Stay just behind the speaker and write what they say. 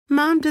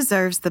Mom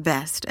deserves the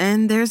best,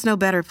 and there's no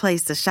better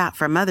place to shop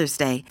for Mother's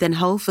Day than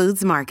Whole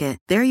Foods Market.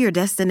 They're your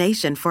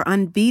destination for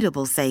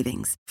unbeatable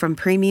savings, from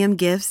premium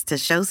gifts to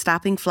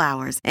show-stopping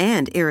flowers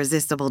and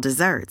irresistible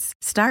desserts.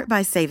 Start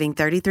by saving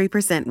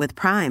 33% with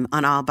Prime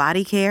on all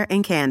body care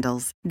and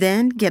candles.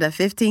 Then get a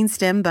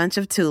 15-stem bunch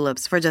of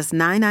tulips for just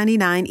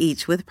 $9.99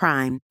 each with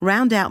Prime.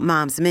 Round out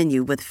Mom's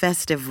menu with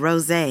festive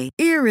rosé,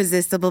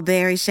 irresistible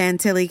berry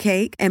chantilly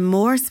cake, and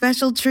more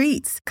special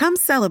treats. Come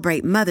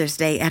celebrate Mother's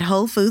Day at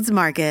Whole Foods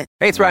Market.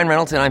 Hey, it's Ryan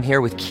Reynolds, and I'm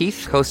here with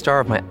Keith, co-star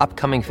of my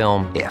upcoming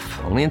film, If,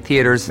 only in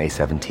theaters May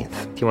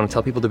 17th. Do you want to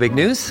tell people the big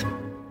news?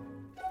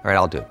 All right,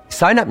 I'll do it.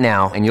 Sign up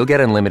now and you'll get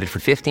unlimited for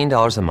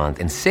 $15 a month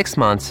and 6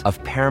 months of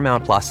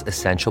Paramount Plus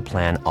Essential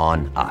Plan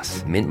on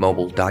us.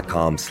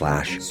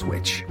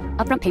 MintMobile.com/switch.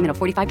 Upfront payment of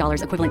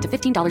 $45 equivalent to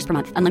 $15 per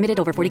month. Unlimited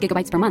over 40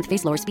 gigabytes per month.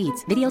 Face lower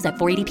speeds. Videos at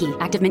 480p.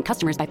 Active Mint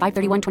customers by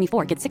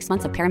 531.24 get 6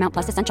 months of Paramount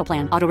Plus Essential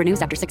Plan. Auto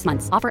renews after 6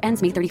 months. Offer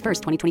ends May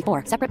 31st,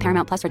 2024. Separate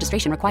Paramount Plus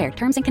registration required.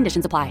 Terms and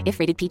conditions apply if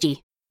rated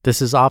PG.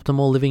 This is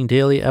Optimal Living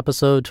Daily,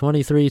 episode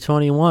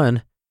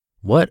 2321.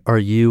 What are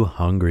you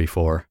hungry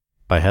for?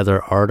 By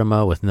Heather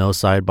Ardema with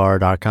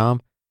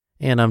NoSidebar.com.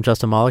 And I'm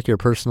Justin Malik, your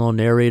personal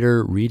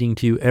narrator, reading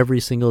to you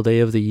every single day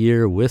of the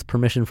year with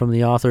permission from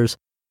the authors.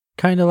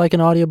 Kind of like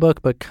an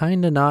audiobook, but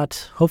kind of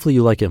not. Hopefully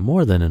you like it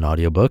more than an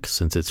audiobook,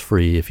 since it's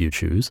free if you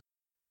choose.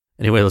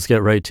 Anyway, let's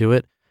get right to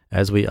it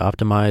as we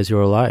optimize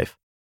your life.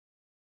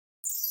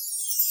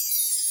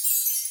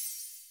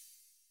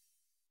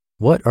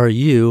 What are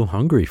you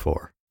hungry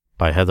for?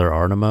 By Heather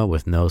Ardema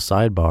with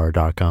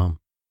NoSidebar.com.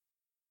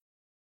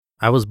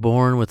 I was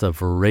born with a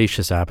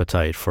voracious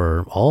appetite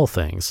for all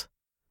things.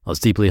 I was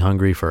deeply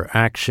hungry for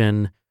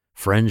action,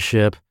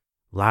 friendship,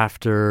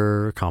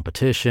 laughter,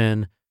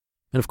 competition,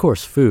 and of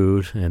course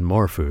food and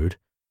more food.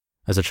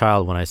 As a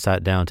child, when I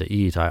sat down to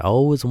eat, I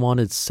always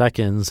wanted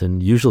seconds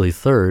and usually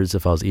thirds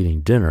if I was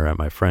eating dinner at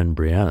my friend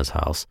Brianna's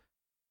house.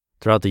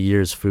 Throughout the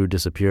years, food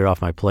disappeared off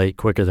my plate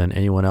quicker than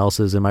anyone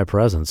else's in my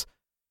presence.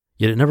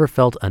 Yet it never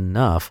felt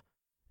enough,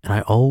 and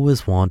I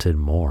always wanted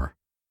more.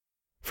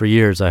 For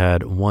years, I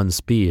had one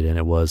speed, and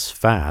it was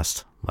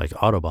fast, like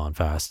Autobahn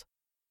fast.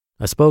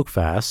 I spoke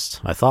fast,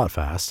 I thought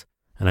fast,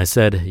 and I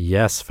said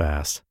yes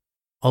fast.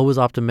 Always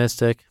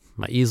optimistic,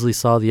 I easily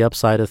saw the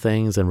upside of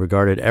things and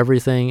regarded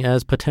everything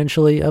as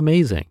potentially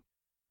amazing.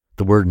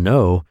 The word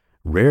no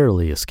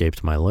rarely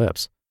escaped my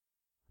lips.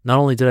 Not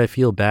only did I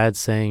feel bad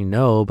saying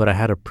no, but I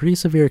had a pretty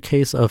severe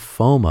case of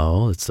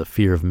FOMO, it's the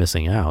fear of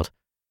missing out.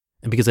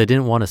 And because I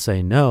didn't want to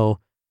say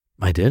no,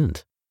 I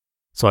didn't.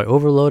 So I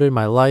overloaded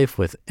my life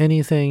with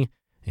anything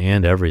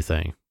and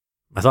everything.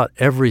 I thought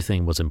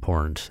everything was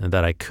important and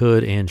that I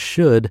could and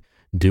should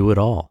do it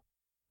all.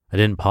 I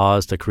didn't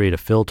pause to create a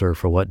filter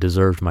for what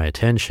deserved my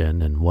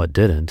attention and what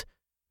didn't.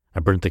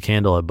 I burnt the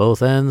candle at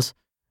both ends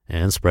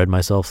and spread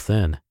myself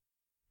thin.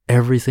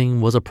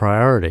 Everything was a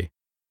priority.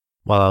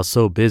 While I was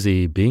so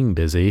busy being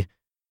busy,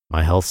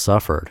 my health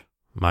suffered.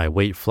 My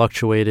weight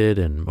fluctuated,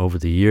 and over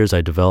the years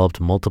I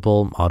developed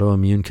multiple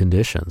autoimmune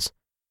conditions.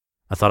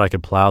 I thought I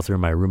could plow through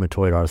my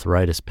rheumatoid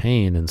arthritis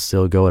pain and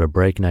still go at a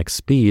breakneck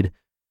speed,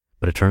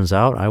 but it turns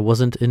out I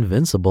wasn't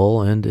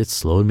invincible and it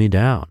slowed me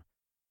down.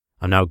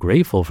 I'm now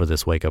grateful for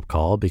this wake-up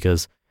call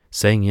because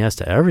saying yes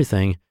to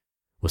everything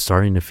was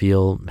starting to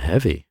feel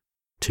heavy,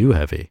 too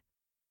heavy.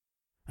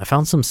 I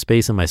found some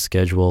space in my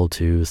schedule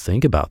to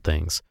think about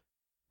things.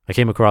 I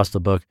came across the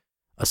book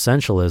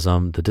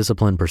Essentialism, The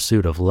Disciplined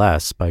Pursuit of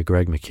Less by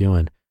Greg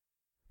McKeown.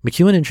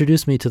 McKeown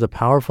introduced me to the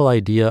powerful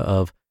idea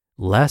of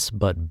less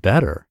but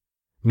better,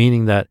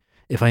 meaning that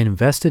if I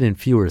invested in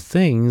fewer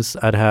things,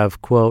 I'd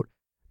have, quote,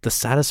 the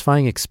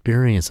satisfying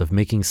experience of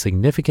making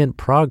significant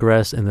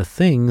progress in the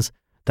things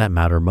that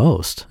matter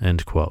most,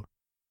 end quote.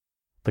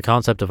 The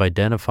concept of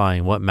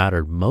identifying what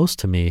mattered most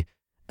to me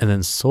and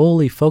then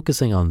solely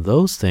focusing on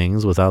those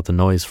things without the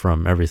noise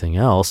from everything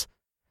else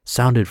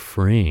sounded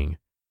freeing.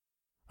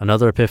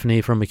 Another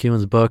epiphany from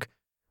McKeown's book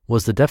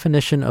was the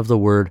definition of the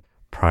word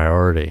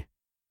priority.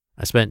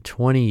 I spent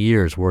 20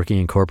 years working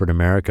in corporate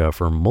America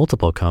for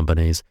multiple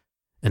companies,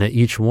 and at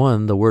each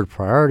one, the word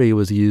priority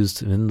was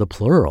used in the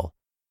plural.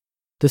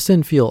 This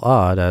didn't feel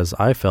odd, as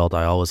I felt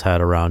I always had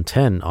around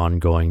 10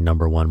 ongoing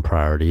number one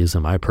priorities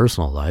in my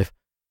personal life.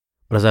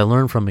 But as I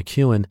learned from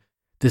McKeown,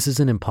 this is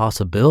an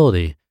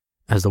impossibility,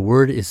 as the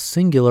word is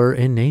singular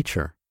in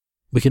nature.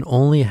 We can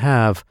only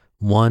have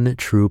one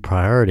true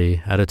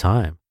priority at a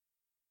time.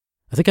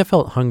 I think I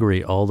felt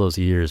hungry all those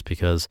years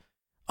because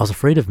I was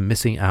afraid of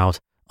missing out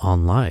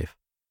on life.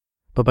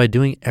 But by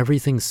doing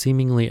everything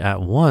seemingly at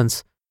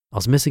once, I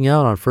was missing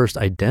out on first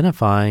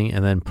identifying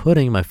and then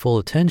putting my full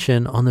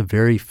attention on the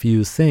very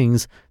few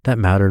things that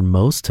mattered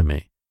most to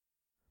me.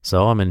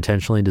 So I'm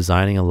intentionally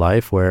designing a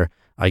life where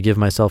I give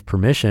myself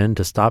permission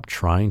to stop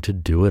trying to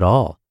do it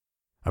all.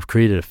 I've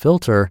created a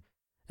filter,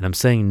 and I'm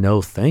saying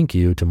no thank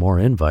you to more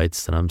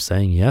invites than I'm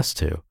saying yes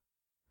to.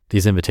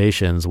 These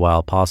invitations,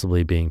 while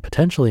possibly being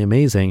potentially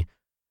amazing,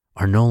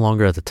 are no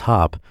longer at the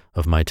top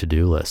of my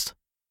to-do list.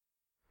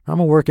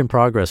 I'm a work in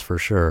progress for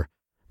sure.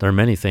 There are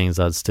many things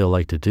I'd still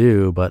like to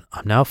do, but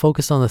I'm now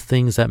focused on the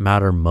things that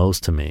matter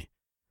most to me,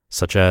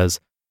 such as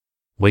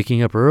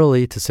waking up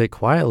early to sit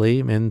quietly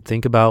and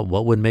think about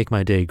what would make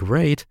my day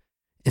great,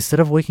 instead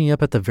of waking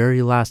up at the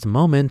very last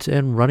moment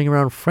and running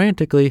around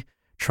frantically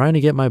trying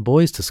to get my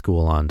boys to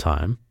school on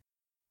time.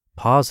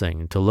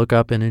 Pausing to look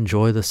up and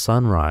enjoy the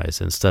sunrise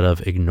instead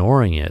of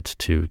ignoring it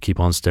to keep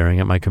on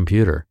staring at my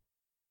computer.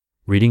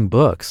 Reading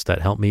books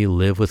that help me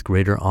live with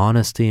greater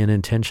honesty and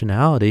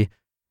intentionality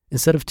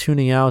instead of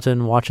tuning out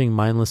and watching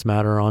mindless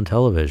matter on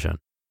television.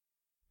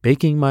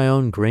 Baking my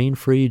own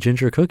grain-free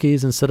ginger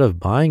cookies instead of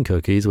buying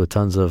cookies with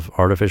tons of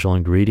artificial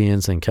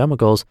ingredients and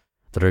chemicals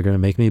that are going to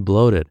make me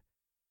bloated.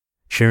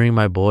 Cheering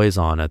my boys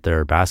on at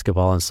their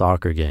basketball and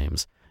soccer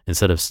games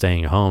instead of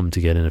staying home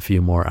to get in a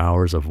few more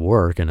hours of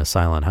work in a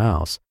silent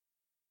house.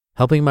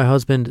 Helping my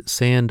husband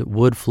sand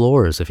wood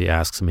floors if he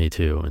asks me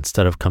to,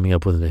 instead of coming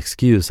up with an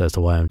excuse as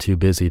to why I'm too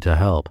busy to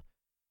help.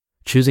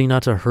 Choosing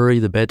not to hurry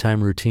the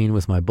bedtime routine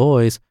with my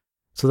boys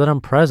so that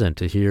I'm present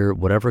to hear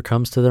whatever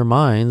comes to their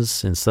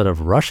minds instead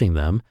of rushing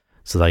them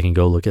so that I can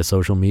go look at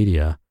social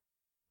media.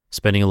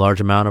 Spending a large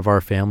amount of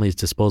our family's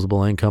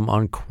disposable income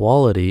on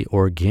quality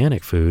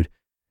organic food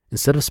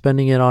instead of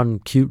spending it on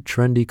cute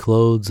trendy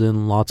clothes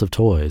and lots of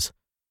toys.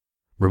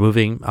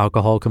 Removing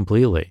alcohol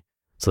completely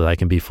so that I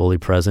can be fully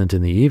present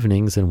in the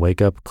evenings and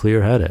wake up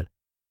clear-headed.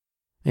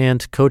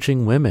 And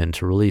coaching women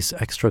to release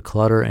extra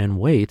clutter and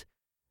weight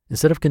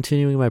instead of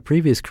continuing my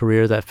previous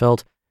career that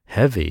felt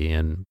heavy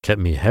and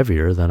kept me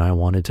heavier than I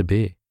wanted to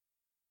be.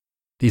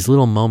 These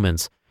little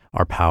moments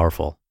are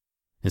powerful.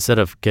 Instead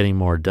of getting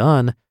more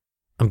done,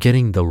 I'm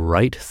getting the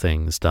right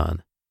things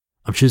done.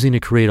 I'm choosing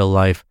to create a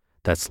life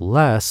that's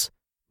less,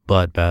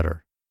 but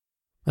better.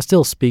 I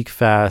still speak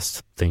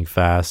fast, think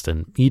fast,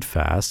 and eat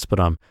fast, but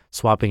I'm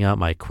swapping out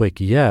my quick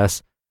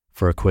yes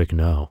for a quick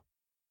no.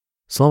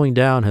 Slowing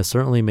down has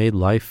certainly made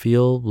life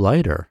feel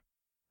lighter.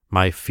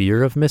 My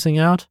fear of missing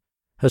out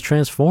has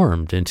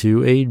transformed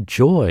into a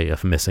joy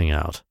of missing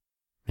out.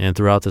 And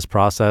throughout this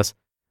process,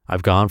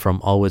 I've gone from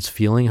always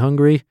feeling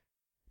hungry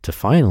to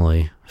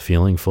finally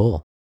feeling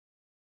full.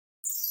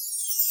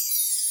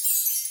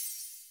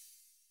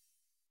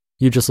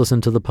 You just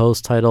listened to the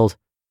post titled,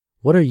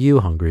 "What Are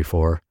You Hungry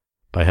For?"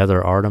 by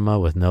Heather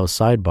Ardema with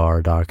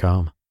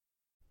NoSidebar.com.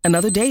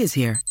 Another day is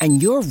here, and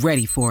you're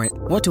ready for it.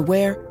 What to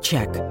wear?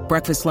 Check.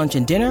 Breakfast, lunch,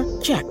 and dinner?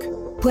 Check.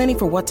 Planning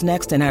for what's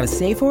next and how to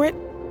save for it?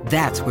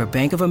 That's where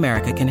Bank of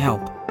America can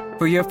help.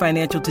 For your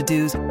financial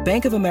to-dos,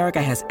 Bank of America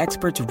has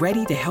experts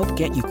ready to help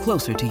get you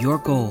closer to your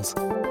goals.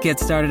 Get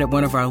started at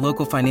one of our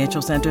local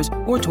financial centers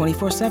or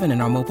 24/7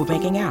 in our mobile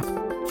banking app.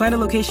 Find a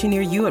location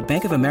near you at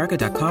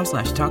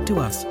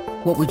bankofamerica.com/talktous.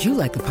 What would you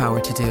like the power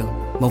to do?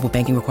 Mobile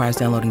banking requires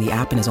downloading the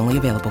app and is only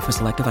available for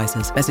select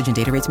devices. Message and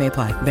data rates may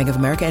apply. Bank of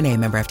America N.A.,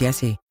 member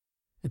FDIC.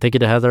 Thank you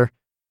to Heather.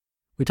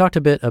 We talked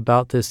a bit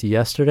about this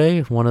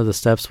yesterday. One of the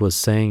steps was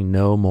saying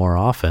no more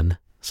often.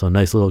 So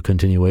nice little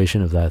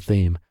continuation of that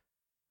theme.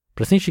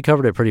 But I think she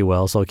covered it pretty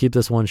well, so I'll keep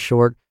this one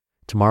short.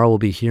 Tomorrow we'll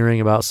be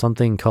hearing about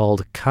something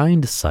called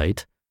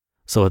Kindsight.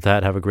 So with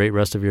that, have a great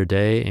rest of your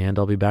day, and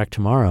I'll be back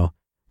tomorrow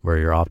where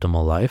your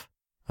optimal life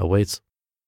awaits.